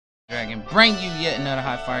Dragon, bring you yet another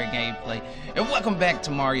hot fire gameplay, and welcome back to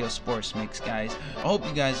Mario Sports Mix, guys. I hope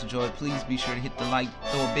you guys enjoyed. Please be sure to hit the like,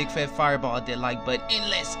 throw a big fat fireball at that like button, and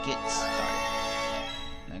let's get started.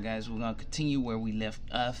 Now, guys, we're gonna continue where we left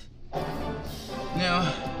off. Now,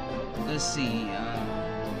 let's see.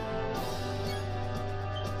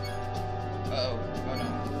 Oh, hold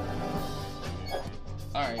on.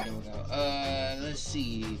 All right, there we go. Let's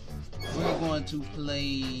see. We're going to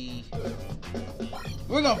play.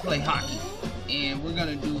 We're gonna play hockey, and we're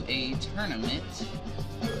gonna do a tournament.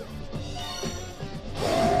 We're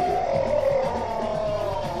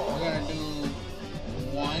gonna do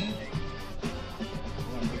one.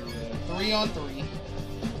 We're gonna do 3-on-3.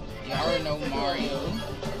 Y'all already know Mario,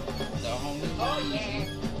 the homie Luigi,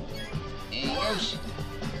 and Yoshi.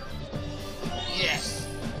 Yes.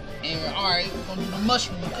 And alright, we're gonna do the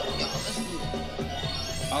mushroom cup, y'all. Let's do it.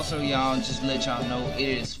 Also, y'all, just let y'all know it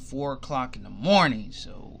is 4 o'clock in the morning,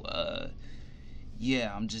 so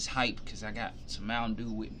yeah, I'm just hyped because I got some Mountain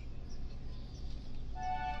Dew with me.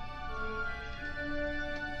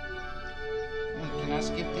 Can I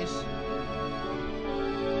skip this?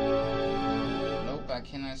 Nope, I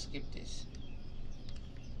cannot skip this.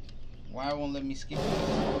 Why won't let me skip it?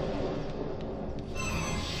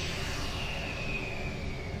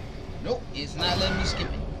 Nope, it's not letting me skip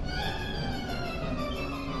it.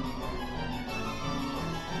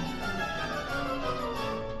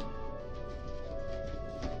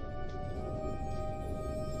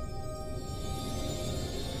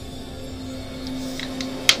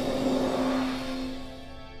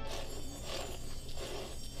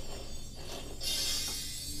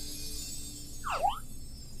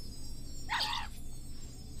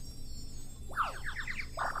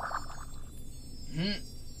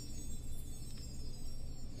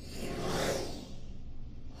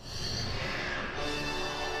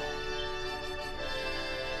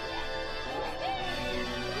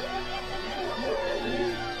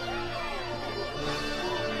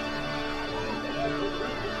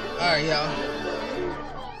 Alright, y'all.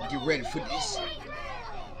 Get ready for this.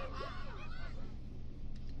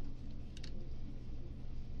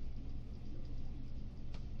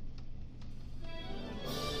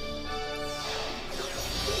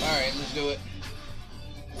 Alright, let's do it.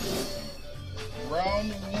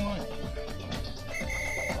 Round 1.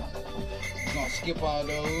 We're gonna skip all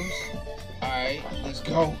those. Alright, let's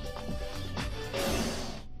go.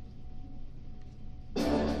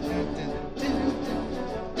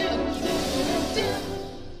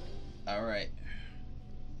 Alright.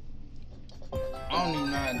 I don't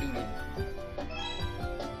even know how to do that.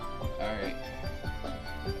 Alright.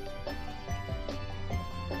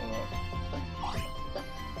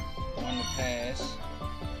 One to pass.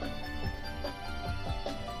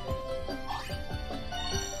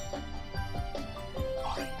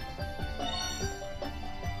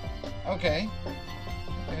 Okay.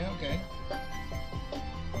 Okay.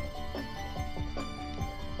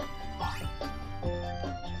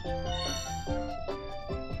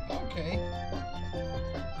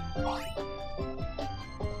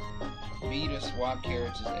 B to swap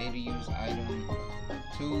characters, A to use item,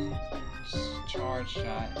 2 charge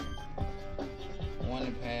shot, 1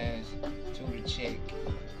 to pass, 2 to check,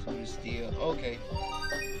 2 to steal. Okay.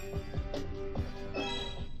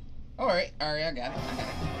 Alright, I got it.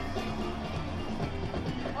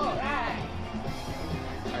 Alright,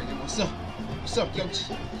 what's up? What's up, yo?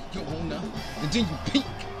 Yo, hold now. And then you pink.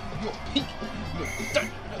 You're pink. You're dirty.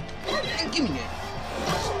 Give me that.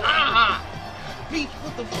 Ah! Peach,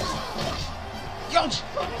 what the fuck? Yoshi,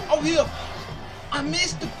 over here. I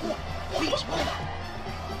missed the point. Peach, what?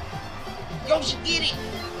 Yoshi, get it.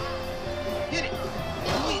 Hit it.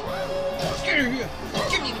 Get her here.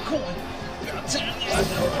 Give me the coin.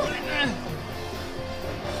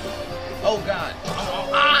 Oh, God.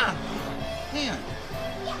 Ah! Man.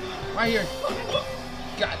 Right here.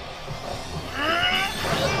 Got it.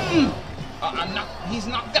 He's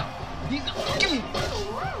knocked out. He's not. Give me.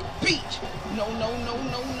 Peach. No.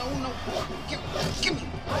 Give me.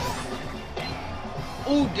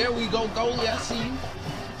 Oh, there we go, goalie. I see you.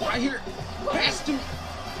 Right here. Pass to me.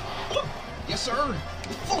 Yes, sir. Get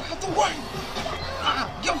the fuck out the way.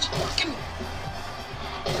 Yoshi, give me.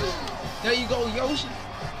 There you go, Yoshi.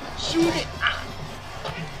 Shoot it.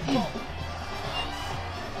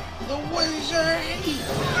 The wizard.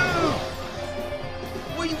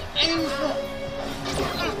 Where you aiming from?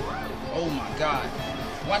 Oh my God.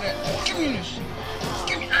 Why that? Give me this shit.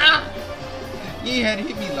 Give me. You ain't had to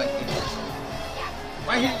hit me like that.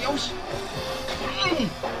 Right here, Yoshi.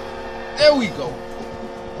 There we go.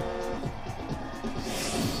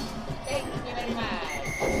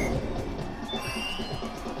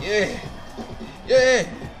 Yeah. Yeah.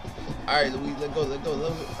 Alright, Louise, let go.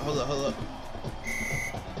 Hold up.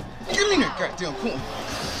 Give me that goddamn coin.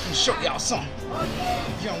 Let me show y'all something.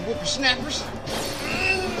 Young whippersnappers.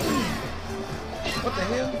 What the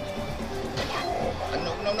hell?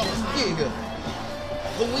 No. Yeah.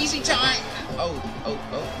 Louise time. Oh,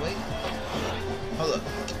 wait. Hold up.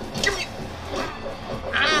 Give me.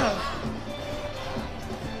 Ah.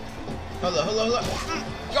 Hold up.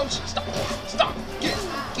 Yoshi, stop. Get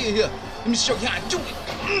here. Let me show you how to do it.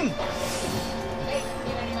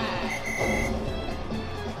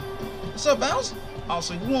 What's up, Bowser?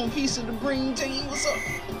 Also, you want a piece of the green tea? What's up?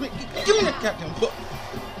 Give me that goddamn book.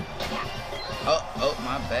 Oh,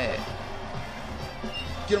 my bad.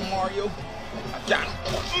 Get him, Mario. I got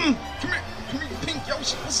him. Come here, Pink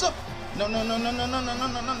Yoshi. What's up? No.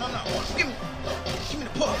 Give me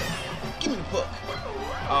the puck.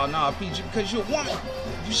 Oh, no, Peach, because you're a woman.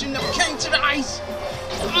 You should never came to the ice.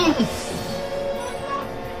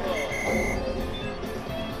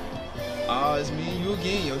 Oh, it's me and you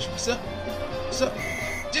again, Yoshi. What's up?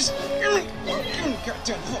 Just give me the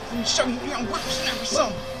goddamn puck. Let me show you young whippersnapper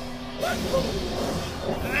something.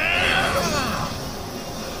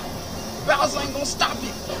 Bowser ain't gonna stop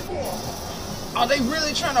it. Are they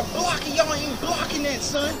really trying to block it? Y'all ain't blocking that,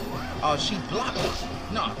 son. Oh, she blocked it.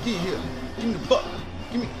 Nah, get here. Give me the buck.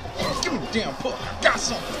 Give me the damn puck. I got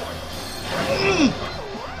something for you.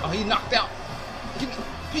 Oh, he knocked out. Give me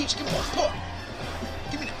Peach. Give me the puck.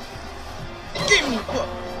 Give me the puck.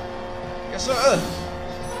 Yes, sir.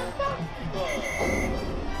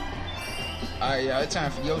 Alright, y'all. It's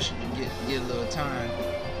time for Yoshi to get a little time.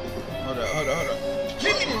 Hold up.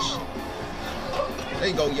 Give me this shit. There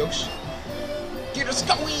you go, Yoshi. Get us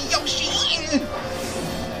going, Yoshi.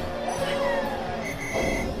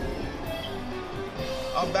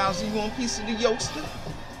 Oh, Bowser, you want a piece of the Yoster?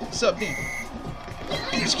 What's up, then?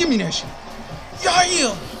 Just give me that shit. Yeah,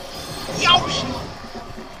 Yoshi.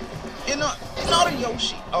 And another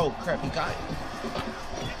Yoshi. Oh, crap, he got it.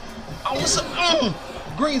 Oh, what's up?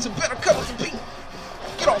 Green's a better color than pink.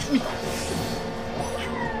 Get off me.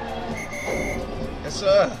 Yes,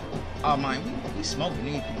 sir. Oh, man, we smoking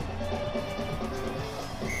anything.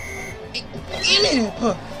 Give me that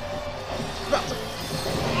puck.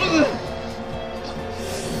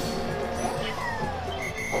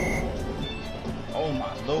 Oh,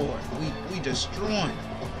 my Lord. We destroying.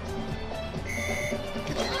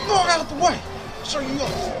 Get the fuck out the way. Show you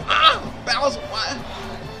Bowser, why?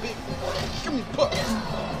 Give me the puck.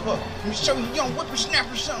 Let me show you young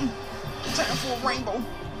whippersnapper something. Time for a rainbow.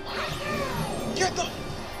 Get the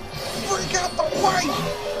freak out the way.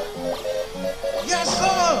 Yes, sir.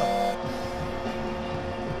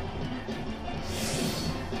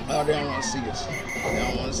 Oh, they don't want to see us.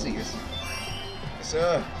 Yes,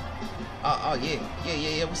 sir. Oh,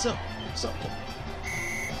 yeah. What's up?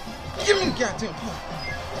 Give me the goddamn puck.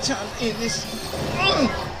 Time to end this. No.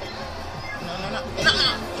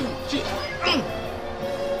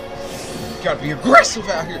 Gotta be aggressive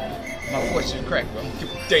out here. My voice is cracked, but I don't give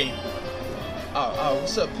a damn. Oh,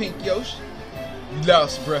 what's up, Pink Yoshi? You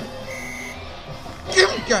lost, bruh. Give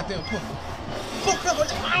me the goddamn puck. Fuck up.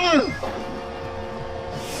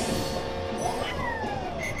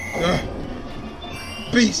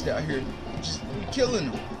 Beast out here. Just killing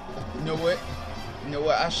them. You know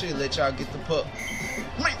what? I should let y'all get the puck.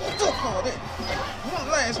 Man, fuck all that. One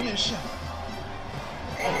last minute shot.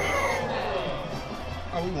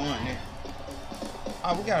 Oh, we won there.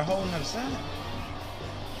 Oh, we got a whole nother side.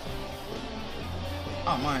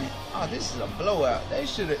 Oh, man. Oh, this is a blowout. They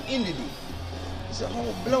should have ended it. It's a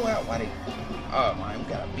whole blowout. Why they... Oh, man. We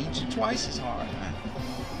got to beat you twice as hard, man.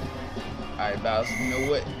 All right, Bowser. You know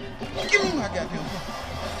what? Give me my goddamn puck.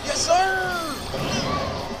 Yes, sir.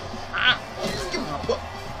 Give me my puck.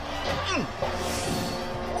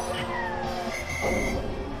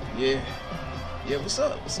 Yeah, what's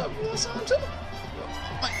up? You want something too?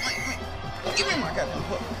 Wait. Give me my goddamn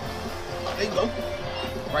puck. There you go.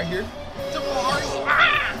 Right here.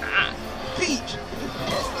 Peach.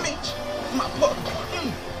 My puck.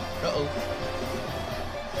 Uh-oh.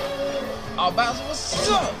 Oh, Bowser, what's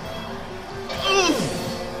up?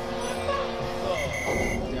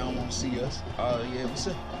 They don't want to see us. Oh, yeah, what's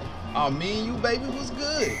up? Oh, me and you, baby, was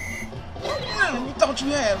good. You thought you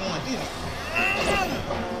had one, didn't you?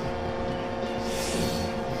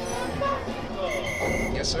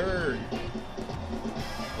 Yes, sir.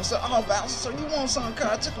 What's up? Oh, Bowser, so you want something? Cause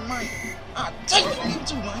I took the money. I'll take it from you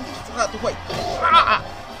too, man. Get the fuck out the way.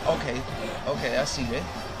 Okay, I see that.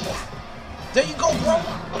 There you go, bro.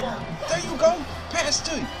 There you go. Pass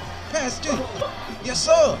to you. Yes,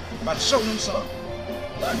 sir. About to show them something.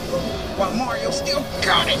 While Mario still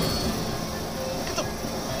got it. Get the...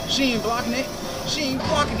 She ain't blocking it. She ain't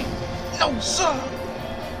blocking it. No, sir.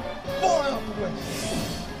 Boy, out the way.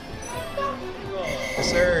 Yes,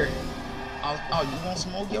 sir. Oh, you want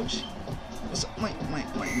some more Yoshi? What's up? Man,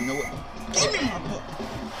 you know what? Give me my pup.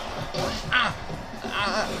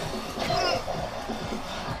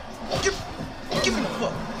 Give me the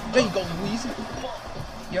pup. There you go, Luigi.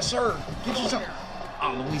 Yes, sir. Get you some.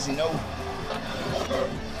 Oh, Luigi, no.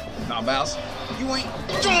 Nah, Bowser. You ain't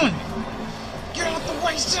doing it. Get out the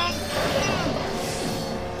way, son.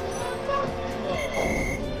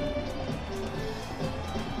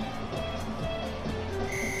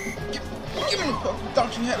 Give me the pup.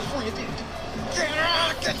 Thought you had a friend, didn't you?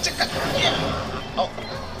 Yeah. Oh,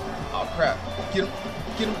 crap. Get him.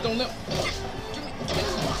 Don't let him. Give me.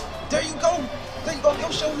 There you go. Yo,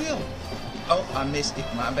 show him. Oh, I missed it.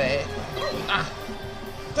 My bad.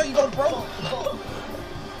 There you go, bro.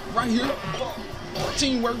 Right here.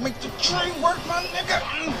 Teamwork makes the dream work, my nigga.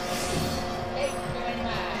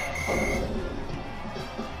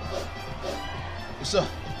 What's up?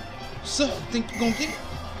 Think you gonna get it?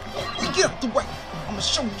 Get out the way. I'm gonna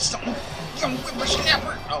show you something. Young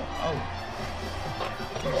whippersnapper. Oh.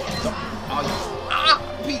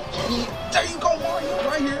 Pete. There you go, Mario.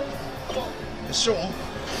 Right here. Let's show him.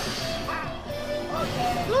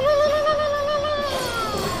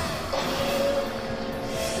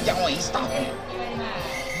 Y'all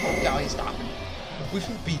ain't stopping. We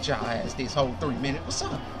finna beat y'all ass this whole 3 minutes.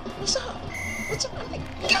 What's up?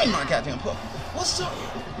 Give me my goddamn pup. What's up?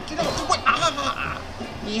 Get out the way.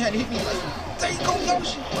 You ain't had to hit me like that. There you go,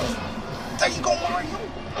 Yoshi. There you go, Mario.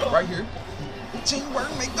 Right here. Teamwork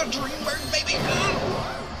make the dream work, baby.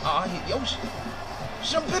 I hit Yoshi.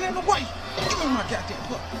 Jumping in the way. Give me my goddamn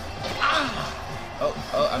pup.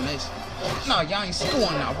 I missed. Nah, y'all ain't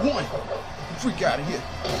scoring now. One. Freak out of here.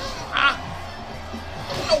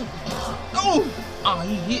 No.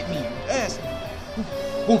 He hit me. Ass.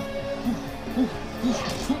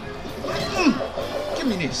 Give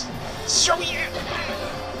me this. Show me it.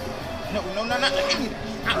 No.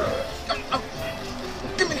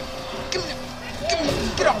 Give me that. Give me that.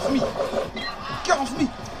 Get off me.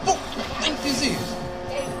 What do you think this is?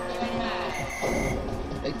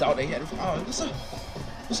 They thought they had it. Oh, what's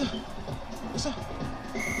up?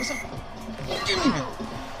 Give me that.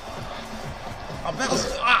 Oh,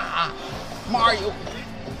 Bowser. Mario.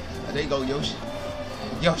 There you go, Yoshi.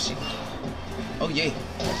 Oh, yeah.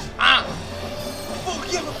 Fuck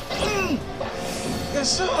yeah. Yes,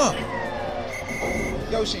 sir.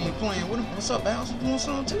 Yoshi, you playing with him? What's up, Bowser? You want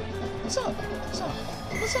something too? What's up?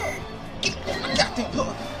 Get my goddamn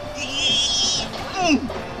pup.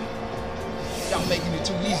 Y'all making it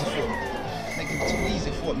too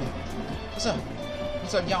easy for me. What's up?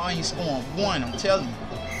 Y'all ain't scoring one, I'm telling you.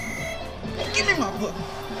 Give me my pup.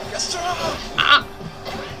 Yes, sir.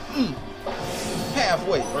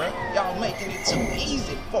 Halfway, bro. Y'all making it too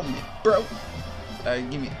easy for me, bro.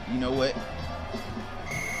 Give me, you know what?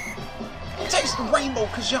 Taste the rainbow,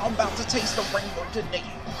 cause y'all about to taste the rainbow today.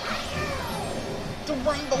 The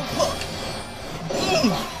rainbow puck.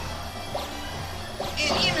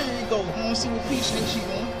 And there you go. You wanna see what Peach thinks she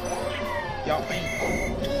doing? Y'all ain't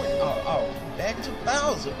doing. Oh, back to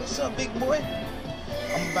Bowser. What's up, big boy?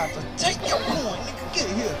 I'm about to take your coin, nigga. Get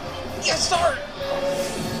here. Yes, sir.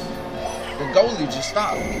 The goalie just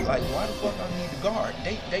stopped. He's like, why the fuck I need to guard?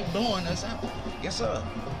 They blowing us out. Yes, sir.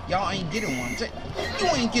 Y'all ain't getting one. You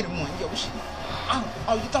ain't getting one, Yoshi.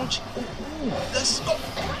 Oh, you thought you... Ooh, let's go.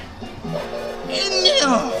 In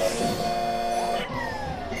there.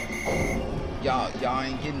 Y'all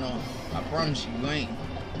ain't getting on. I promise you, you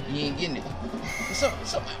ain't getting it. What's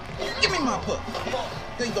up? Give me my pup.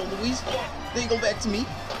 There you go, Luis. There you go, back to me.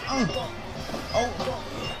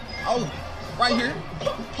 Oh, right here.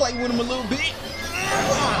 Play with him a little bit.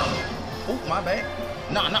 Oh, my bad.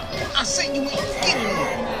 Nah. I said you ain't getting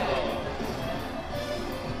one.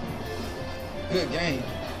 Good game.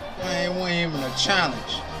 Man, it wasn't even a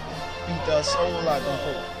challenge. Beat the soul out of them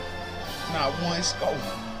folks. Not one score.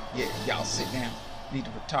 Yeah, y'all sit down. Need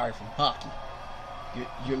to retire from hockey.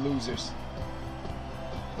 You're losers.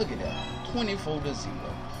 Look at that. 24-0.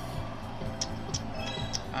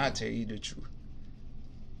 I'll tell you the truth.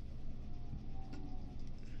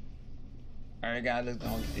 Alright, guys, let's go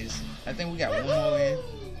get this. I think we got one more in.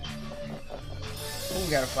 Who we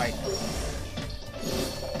gotta fight?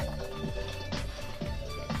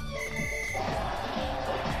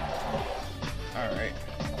 Alright.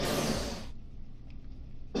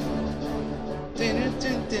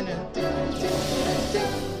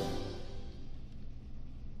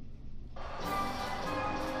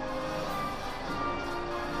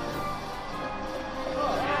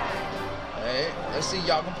 Let's see,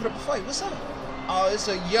 y'all gonna put up a fight. What's up? Oh, it's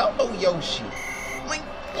a yellow Yoshi. Man,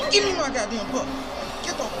 give me my goddamn pup.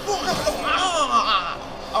 Get the fuck out of the... Ah!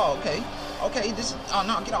 Oh, okay. Okay, this is... Oh,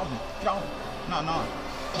 no, get off me. Get off me. No.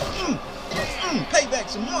 Payback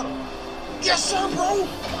some model. Yes, sir, bro.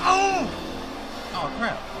 Oh,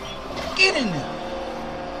 crap. Get in there.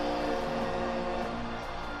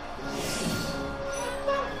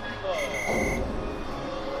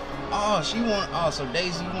 Oh, she want... Oh, so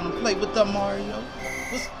Daisy want to play with the Mario?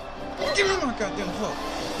 Give me my goddamn pup.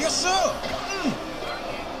 Yes, sir.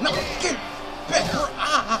 No, get back her.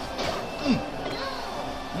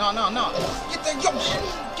 No. Get that Yoshi.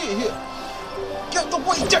 Get here. Get the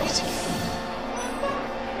way, Daisy.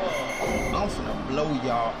 I'm finna blow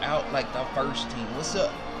y'all out like the first team. What's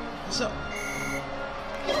up? What's up?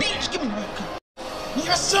 Bitch, give me my cup.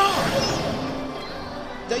 Yes, sir.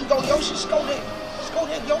 There you go, Yoshi. Score that. Score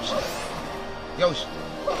that, Yoshi. Yoshi.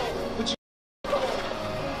 What you...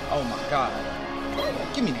 Oh, my God.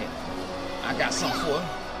 Give me that. I got something for her.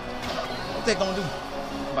 What they gonna do?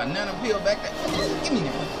 Banana peel back there. Give me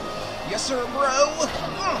that. Yes, sir, bro.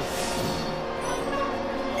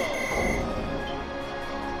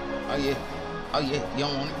 Oh, yeah. Oh, yeah. You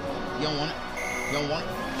don't want it. You don't want it. You don't want it.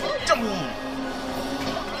 Don't want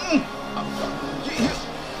it. Get here.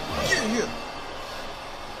 Get here.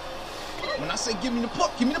 When I say give me the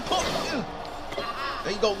puck, give me the puck. Yeah.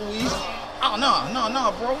 There you go, Louise. Oh,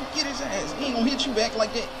 no, bro. Get his ass. He ain't gonna hit you back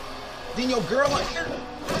like that. Then your girl like here.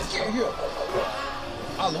 Get here.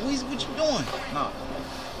 Oh, Louise, what you doing? Nah.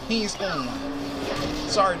 He ain't scoring one.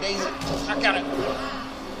 Sorry, Daisy. I got it.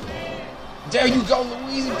 There you go,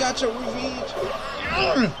 Louise. You got your revenge.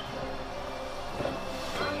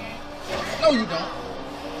 No, you don't.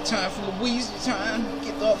 Time for Louise. Time.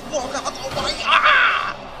 Get the fuck out the way.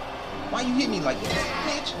 Ah! Why you hit me like that,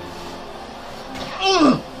 bitch?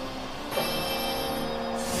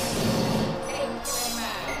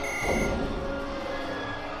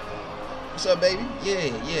 What's up, baby?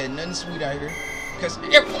 Yeah, nothing sweet out here. Because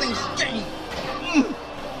everything's game.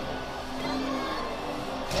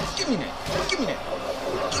 Give me that. Give me that.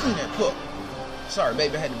 Give me that pup. Sorry,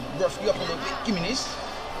 baby, I had to rough you up a little bit. Give me this.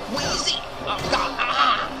 Wheezy. Oh,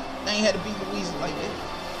 God. They ain't had to be Louise like that.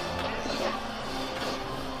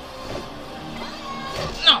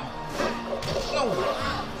 No.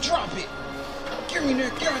 Drop it. Give me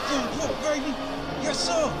that goddamn pup, baby. Yes,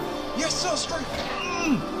 sir. Yes, sir, straight.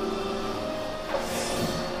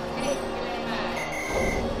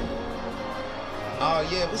 Oh,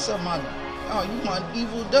 yeah, what's up, my... Oh, you my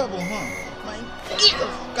evil double, huh? Man, get the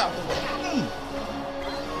fuck out the way.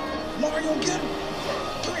 Mario, get him.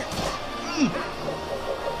 Come here.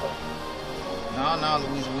 Nah,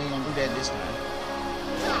 Louise, we ain't gonna do that this time.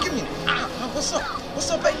 Give me that. What's up? What's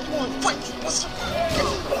up, baby? You wanna fight me? What's up?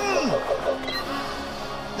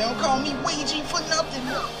 They don't call me Ouija for nothing.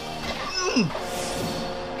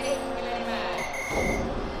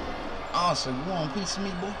 Oh, so you want a piece of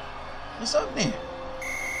me, boy? What's up there?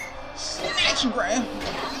 Snatch and grab.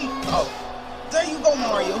 Oh, there you go,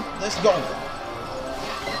 Mario. Let's go.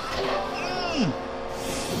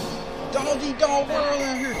 Doggy dog world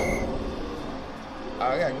out here. Oh,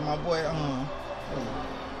 I gotta get my boy.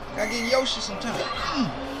 Gotta get Yoshi sometime.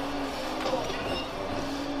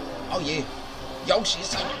 Oh yeah, Yoshi.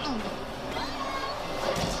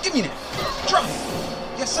 Give me that. Drop it.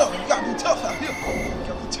 Yes, sir. You gotta be tough out here. You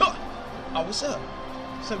gotta be tough. Oh, what's up?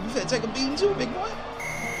 So you finna take a beating too, big boy?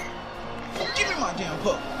 Give me my damn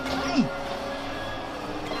pup.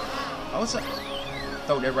 Oh, what's up?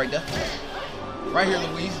 Throw that right there. Right here,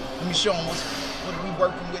 Louise. Let me show them what we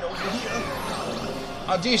working with over here.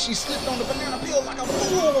 Oh, then she slipped on the banana peel like a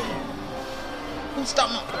fool. Who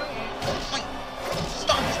stopped my... Wait.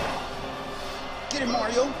 Stop it. Get it,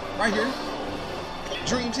 Mario. Right here.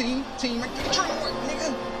 Dream team. Team right there. Dream work,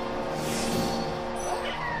 nigga.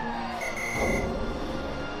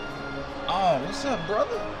 Oh, what's up,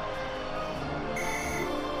 brother?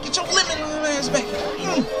 Get your lemon ass back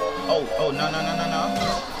here. Oh, no.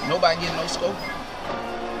 Nobody getting no scope.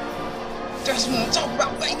 That's what I'm talking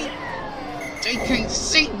about, baby. They can't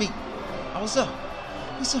see me. Oh, what's up?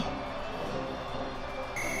 What's up?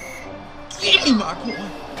 Give me my coin.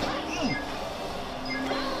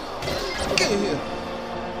 Get here.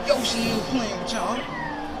 Yoshi ain't playing with y'all.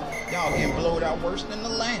 Y'all getting blowed out worse than the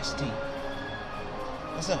last team.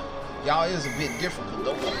 What's up? Y'all is a bit difficult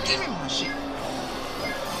though. Give me my shit.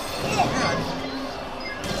 Oh God.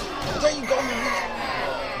 There you go, man.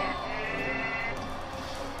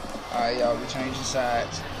 Alright, y'all, we changing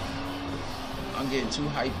sides. I'm getting too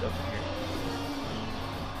hyped up here.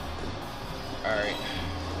 Alright.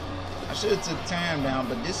 I should have took time down,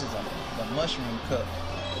 but this is the mushroom cup.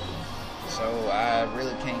 So I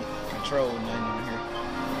really can't control nothing in here.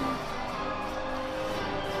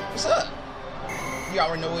 What's up? You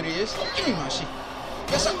already know what it is. Give me my shit.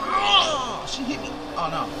 Yes, sir. Oh, she hit me. Oh,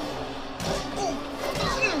 no. Ooh,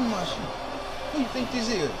 give me my shit. Who do you think this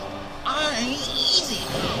is? I ain't easy.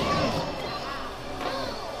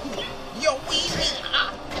 Yo, easy.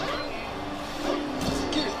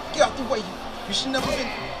 Get out the way. You should never been.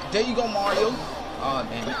 There you go, Mario. Oh,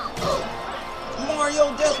 damn it.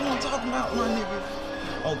 Mario, that's what I'm talking about, my nigga.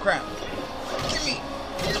 Oh, crap. Give me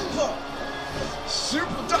the fuck.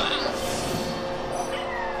 Super dive.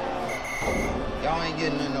 Y'all ain't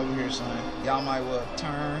getting nothing over here, son. Y'all might well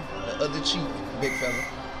turn the other cheek, big fella.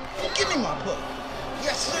 Give me my puck.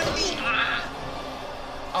 Yes, sir.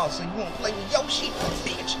 Oh, so you wanna play with Yoshi,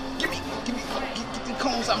 bitch? Get the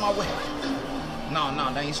cones out my way. No,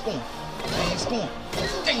 they ain't scoring. They ain't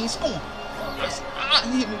scoring.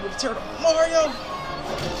 He hit me with a turtle. Mario!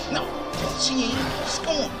 No, she ain't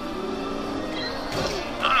scoring.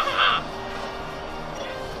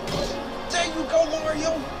 There you go,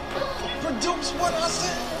 Mario. Produce what I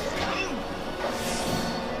said.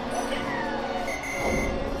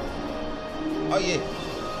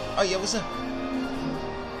 Oh yeah, what's up?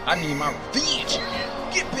 I need my revenge.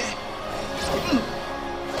 Get back.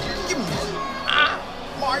 Give me.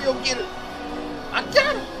 Mario, get it. I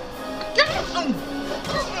got him.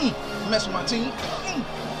 Mess with my team.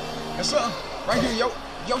 Yes, sir. Right here,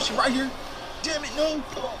 Yoshi, right here. Damn it, no.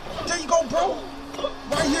 There you go, bro.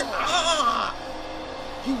 Right here.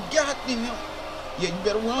 You got him. Yeah, you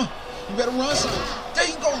better run. You better run, son. There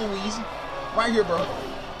you go, Louise. Right here, bro.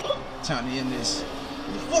 Time to end this.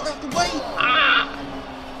 Fuck out the way.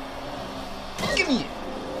 Give me it.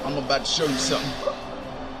 I'm about to show you something.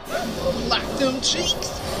 Block them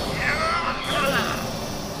cheeks.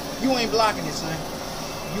 You ain't blocking it, son.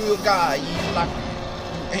 You a guy. You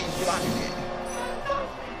ain't blocking it.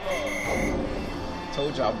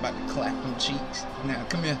 Told y'all about to clap them cheeks. Now,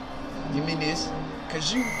 come here. Give me this.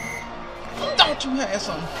 Cause you thought you had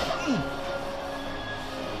something.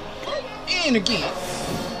 And again.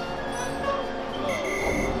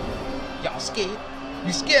 Y'all scared?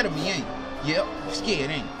 You scared of me, ain't you? Yep, you scared,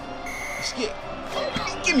 ain't you? You scared?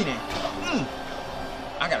 Give me that.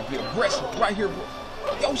 I gotta be aggressive right here, bro.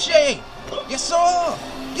 Yo, Shay. Yes, sir.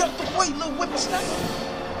 Get out the way, little whippersnapper.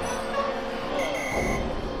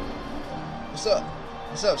 What's up?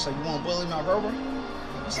 What's up? So you wanna bully my rover?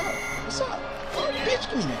 What's up? What's up? Bitch,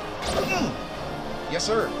 give me that. Yes,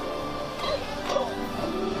 sir.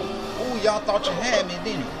 Oh, y'all thought you had me,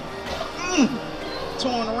 didn't you?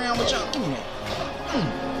 Touring around with y'all. Give me that.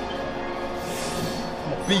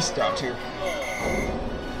 I'm a beast out here.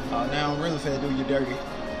 Now I'm really finna do you dirty.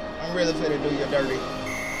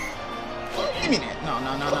 Give me that. No.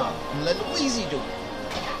 I'm gonna let Louise do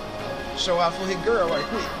it. Show out for his girl right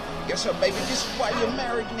quick. Guess her, baby, this is why you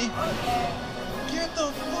married me. Get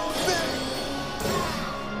the fuck back.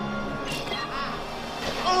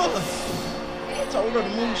 I told her to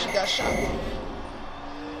move, she got shot.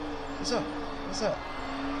 What's up?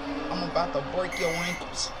 I'm about to break your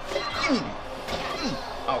ankles. Give me that.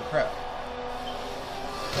 Oh, crap.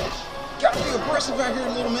 Gotta be aggressive out here,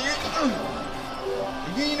 little man.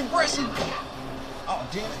 If you ain't aggressive. Oh,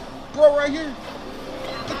 damn it. Bro, right here.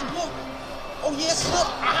 Get the block. Oh, yes, look.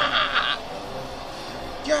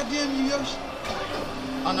 Goddamn you, Yoshi.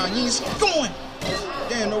 Oh, no, you ain't going.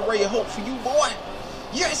 Damn, no ray of hope for you, boy.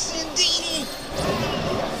 Yes, indeed.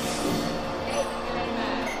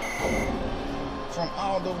 From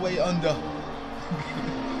all the way under.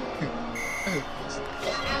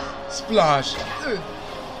 Splash.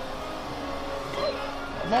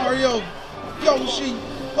 Mario. Yoshi.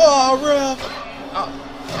 Oh, Rev. Oh,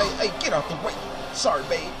 hey, get out the way. Sorry,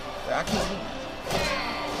 babe. I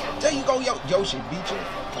can't. There you go, Yoshi beat you.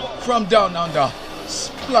 From down under.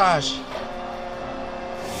 Splash.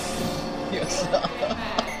 Yes.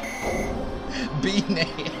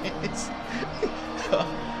 B-names.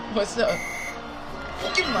 What's up?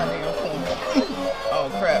 Give me my damn phone. Oh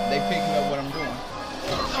crap, they picking up what I'm doing.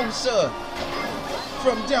 Oh sir.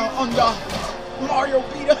 From down under. Mario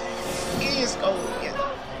Peter is cold.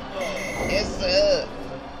 Yes sir.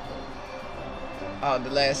 Oh, the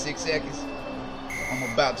last 6 seconds. I'm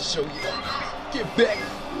about to show you. Get back.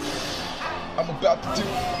 I'm about to do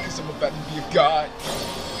it because I'm about to be a god.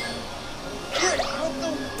 Get out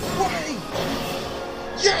the way!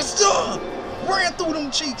 Yes, sir! Ran through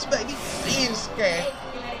them cheeks, baby. And scared.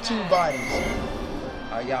 2 bodies.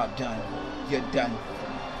 Are y'all done? You're done.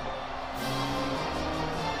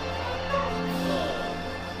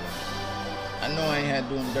 I know I ain't had to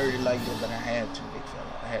do him dirty like that, but I had to, big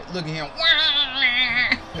fella. I had. Look at him.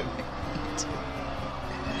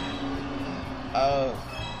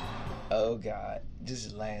 Oh God, this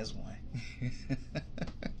is the last one.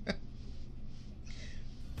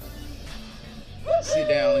 Sit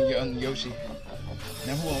down on Yoshi.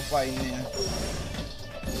 Now who I'm fighting now?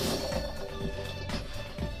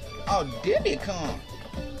 Oh, Diddy Kong.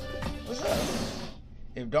 What's up?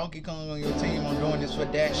 If Donkey Kong on your team, I'm doing this for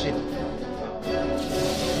that shit.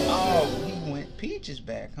 Oh, he went. Peach is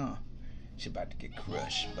back, huh? She about to get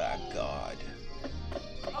crushed by God.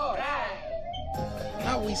 Alright.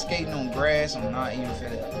 How we skating on grass? I'm not even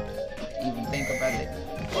finna even think about it.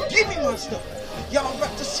 Give me my stuff. Y'all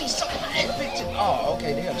about to see some of that bitch. Oh,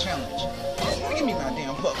 okay, they're a challenge. Give me my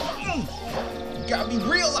damn pup. You gotta be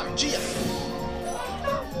real out here.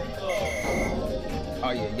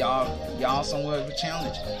 Oh yeah, y'all somewhere with a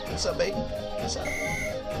challenge. What's up, baby? What's up?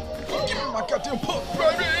 Give me my goddamn pup,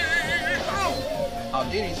 baby. Oh,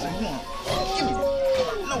 did he say, come on? Give me that.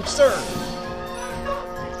 No, sir.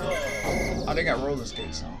 Oh, they got roller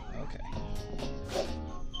skates on. Okay.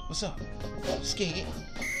 What's up? Skate.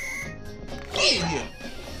 Get here.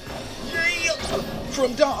 Yeah.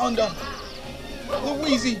 From down under.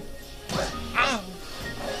 Louise. Ow.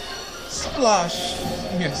 Splash.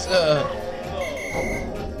 Yes,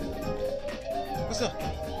 What's up?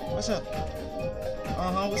 What's up?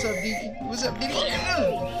 What's up, Didi? What's up, Didi?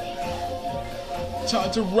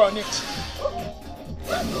 Time to run it.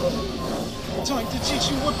 Time to teach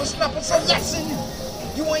you whippersnappers a lesson.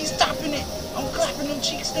 You ain't stopping it. I'm clapping them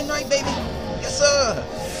cheeks tonight, baby. Yes, sir.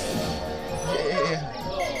 Yeah.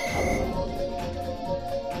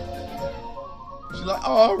 She's like,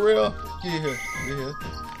 oh, real? Yeah.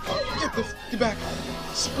 Get back.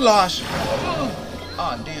 Splash.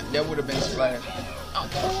 Oh, damn, that would have been a splash. Oh,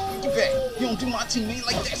 get back. You don't do my teammate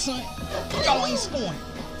like that, son. Y'all ain't scoring.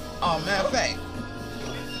 Oh, matter of fact,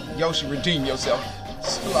 Yoshi, redeem yourself.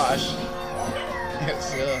 Splash.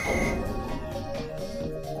 Yes, sir.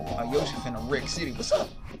 Oh, Yoshi finna wreck city. What's up?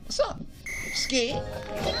 What's up? Scared?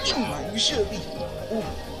 Give me mine. You should be.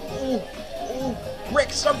 Ooh.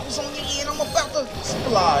 Wreck circles on your head. I'm about to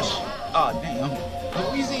splash. Oh, damn.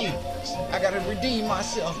 Louisiana. I gotta redeem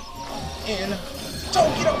myself. And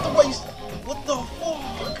don't get off the waist. What the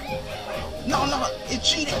fuck? No, it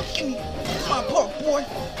cheated. Give me my puck, boy.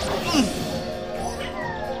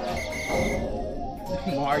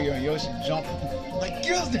 Mario and Yoshi jumping like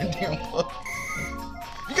give us that damn puck.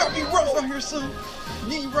 You gotta be rough out here, son.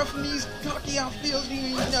 You ain't roughing these cocky outfields.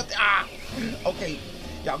 You ain't nothing. Ah. Okay,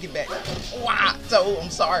 y'all get back. Wow. So I'm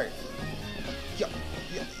sorry. Yo.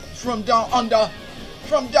 From down under.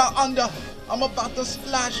 I'm about to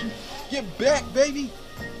splash you. Get back, baby.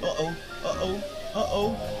 Uh-oh.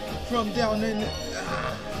 From down in.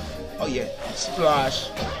 Oh yeah. Splash.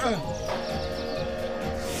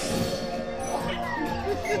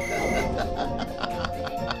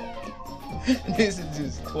 This is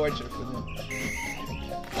just torture for them.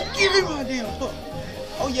 Give me my damn puck.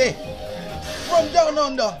 Oh yeah. From down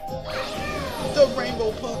under. The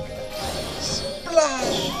rainbow puck.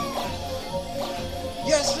 Splash.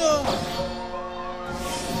 Yes, sir.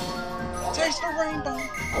 Taste the rainbow.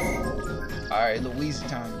 Alright, Louise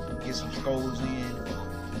time. Get some skulls in.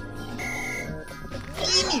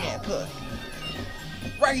 Give me that puck.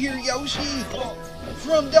 Right here, Yoshi.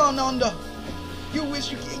 From down under. You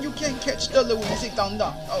wish you can't catch the Louise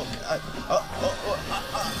thunder. Oh God.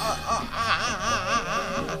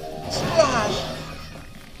 Splash.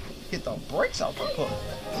 Hit the brakes off the puck.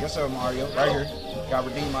 Yes, sir, Mario. Right here. Gotta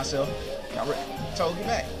redeem myself. Told you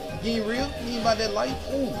back. You ain't real? You ain't about that life?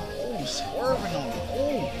 Ooh, swerving on it.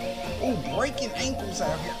 Ooh, breaking ankles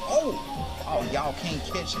out here. Oh, y'all can't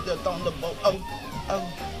catch the thunderbolt.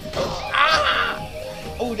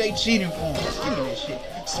 Oh, they cheating for him. Give me that shit.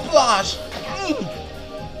 Splash.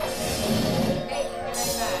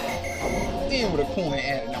 Then with a coin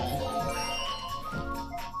added on.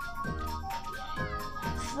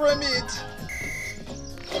 From it.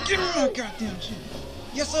 Give me my goddamn shit.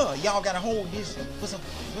 Yes, sir. Y'all gotta hold this. What's up?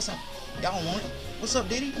 Y'all don't want it? What's up,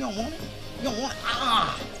 Diddy? You don't want it? You don't want it?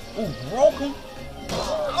 Ooh, broke him.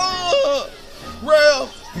 Real.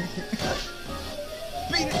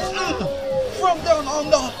 Beat it. From down on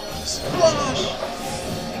the splash.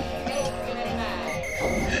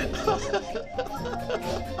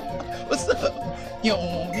 What's up? You don't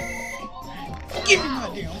want it? Give me my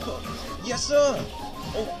damn cup. Yes, sir.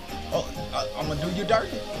 I'm gonna do you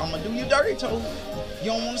dirty. Toad.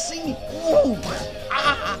 You don't want to see me. Ooh.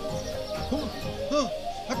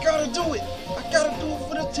 I gotta do it. I gotta do it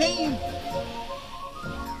for the team.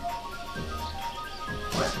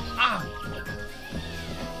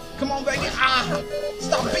 on, baby. Ah!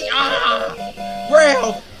 Stop beating. Ah!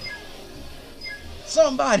 Ralph!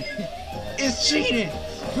 Somebody is cheating.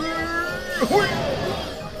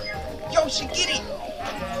 Yoshi, get it.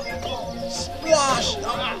 Splash.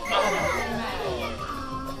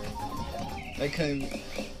 They couldn't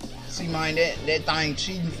see mine. That thing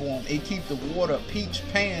cheating for them. It keep the water. Peach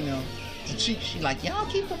paying them to cheat. She like, y'all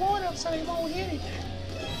keep the water up so they won't hit it.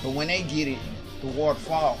 But when they get it, the water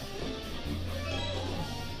fall.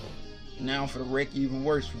 Now for the wreck even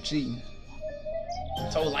worse for cheating.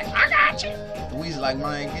 Toad like, I got you. The Weasel like,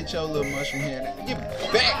 man, get your little mushroom head. Get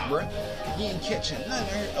back, bro. You ain't catching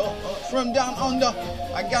nothing here. From down under,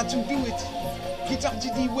 I got to do it. Get out to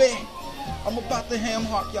the way. I'm about to ham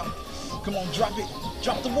hock y'all. Come on, drop it.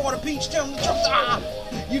 Drop the water, Peach. Tell him to drop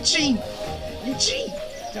the. You cheat. You cheat.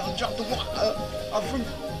 Tell him to drop the water.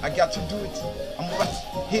 I got to do it. I'm about to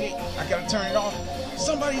hit it. I gotta turn it off.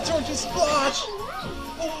 Somebody turn to splash.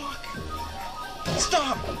 Fuck.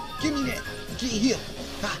 Stop. Give me that. Get here.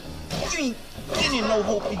 Get in no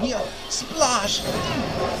hope in here. Splash.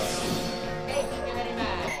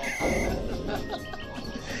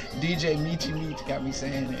 DJ Meaty Meat got me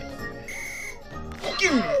saying that.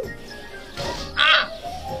 Give me that. Ah!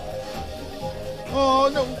 Oh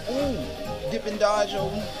no. Ooh. Dip and dodge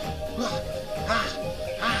over.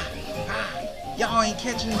 Y'all ain't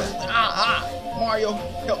catching me. Mario,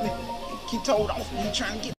 help me. Keep Toad off. He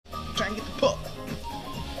trying to get the puck.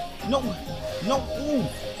 No. Ooh.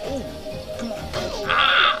 Come on.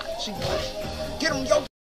 She get him, yo.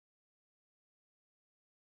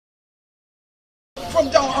 From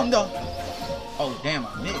down under. Oh damn, I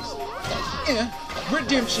missed. Yeah,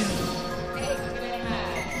 redemption.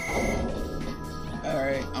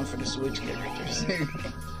 Alright, I'm for the switch characters.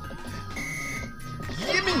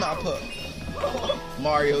 Give me my puck.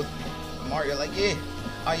 Mario like, yeah.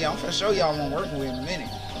 Oh yeah, I'm finna show y'all what I'm working with in a minute.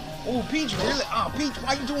 Oh, Peach, really? Oh, Peach,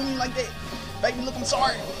 why you doing me like that? Baby, look, I'm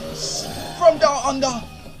sorry. From down under.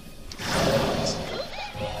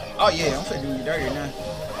 Oh yeah, I'm finna do you dirty now.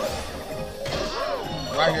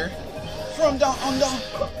 Right here. From down under.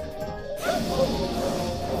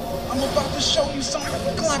 I'm about to show you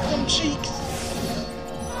something. Clap them cheeks.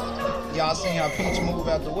 Y'all seen how Peach move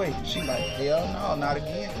out the way? She like, hell no, not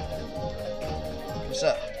again. What's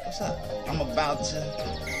up? I'm about to.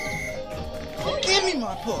 Give me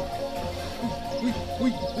my puck.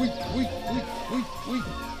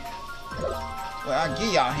 Well, I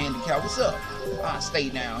give y'all a handicap. What's up? I stay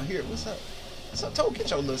down here. What's up? What's up, Toad? Get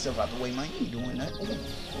your little self out the way, man. You ain't doing that.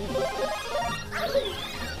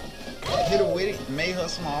 Hit her with it, made her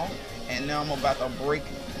small, and now I'm about to break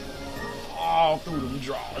it all through them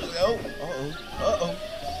drawers.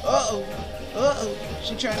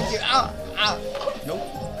 She trying to get out. Nope.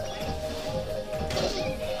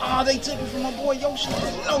 Oh, they took it from my boy Yoshi.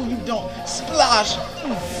 No, you don't. Splash.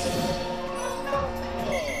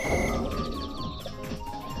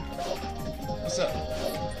 What's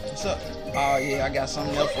up? Oh, yeah, I got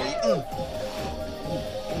something else for you.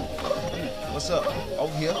 What's up?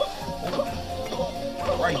 Over here.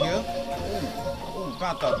 Right here. Ooh,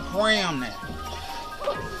 about to cram that.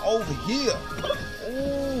 Over here.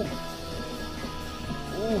 Ooh.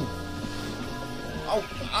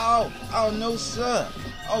 Oh, no, sir.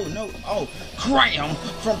 Oh, no. Oh, cram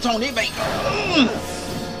from Tony Baker.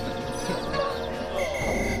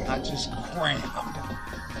 I just crammed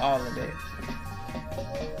all of that.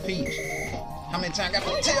 Peach, how many times I got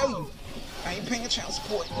to tell you? I ain't paying child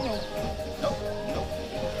support. No.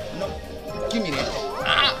 Give me that.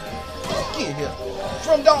 Get here.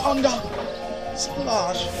 From down under.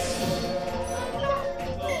 Splash.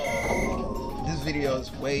 This video is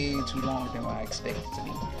way too long than what I expected it to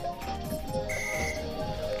be.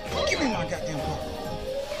 Give me my goddamn car.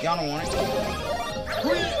 Y'all don't want it.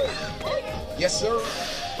 Yes, sir.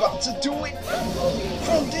 About to do it.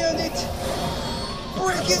 From down it.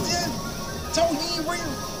 Break it in. Told you ain't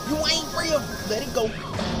real. You ain't real. Let it go.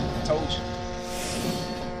 Told you.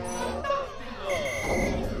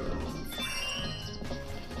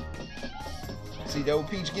 See that old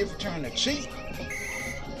Peach get for trying to cheat?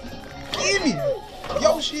 Give me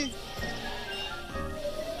Yoshi.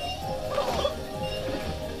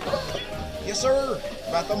 Yes, sir.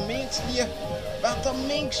 About to minx ya.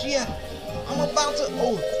 I'm about to.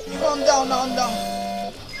 Oh, from down under.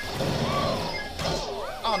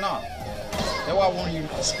 Oh no. That's why I want you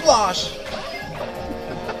to splash.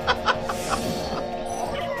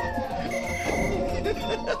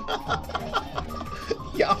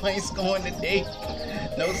 Y'all ain't scoring today.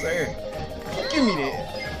 No sir. Give me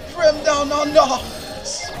that. From down under.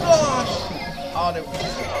 Splash. Oh, that.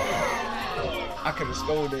 I could have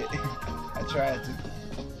scored it. I tried to.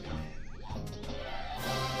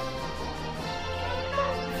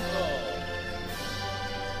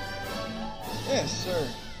 Yes, sir.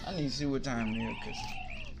 I need to see what time it is, because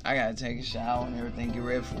I gotta take a shower and everything, get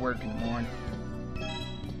ready for work in the morning.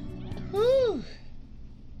 Whew.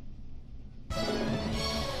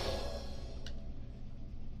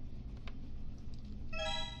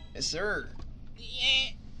 Yes, sir. Yeah.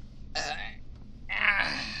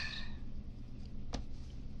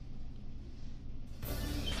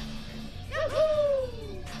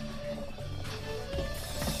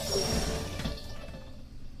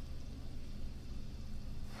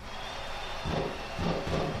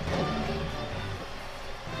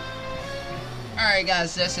 Alright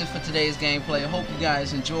guys, that's it for today's gameplay. I hope you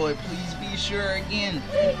guys enjoyed. Please be sure again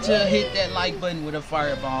to hit that like button with a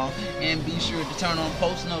fireball, and be sure to turn on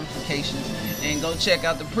post notifications, and go check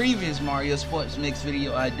out the previous Mario Sports Mix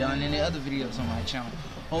video I done and the other videos on my channel.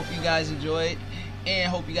 Hope you guys enjoyed, and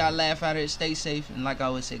hope you got a laugh out of it. Stay safe, and like I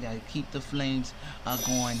always say guys, keep the flames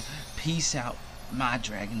going. Peace out, my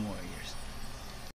Dragon Warriors.